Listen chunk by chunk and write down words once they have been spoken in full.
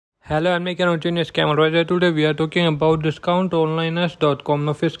Hello, I'm Nick and Scam Advisor. Today we are talking about discountonliners.com.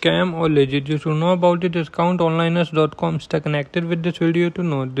 Now, if scam or legit, you should know about the discountonliners.com. Stay connected with this video to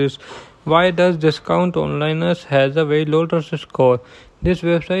know this. Why does discountonliners has a very low trust score? This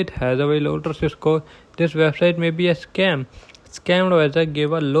website has a very low trust score. This website may be a scam. Scam Advisor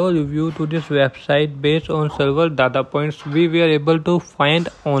gave a low review to this website based on several data points we were able to find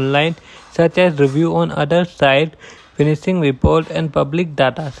online, such as review on other sites, finishing report, and public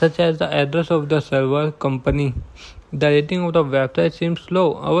data such as the address of the server company. The rating of the website seems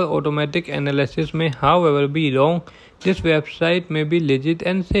low. Our automatic analysis may, however, be wrong. This website may be legit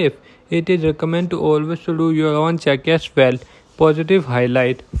and safe. It is recommended to always to do your own check as well. Positive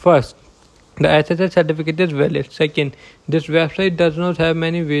highlight. First, the SSL certificate is valid. Second, this website does not have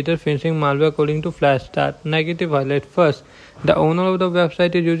many video phishing malware according to Flashstart. Negative highlight. First, the owner of the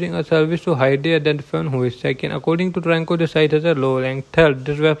website is using a service to hide the identifier who is. Second, according to Tranco, the site has a low rank. Third,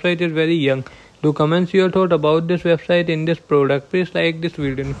 this website is very young. Do comment your thought about this website in this product. Please like this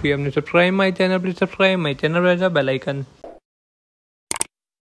video. And if you haven't subscribed my channel, please subscribe my channel. Press the bell icon.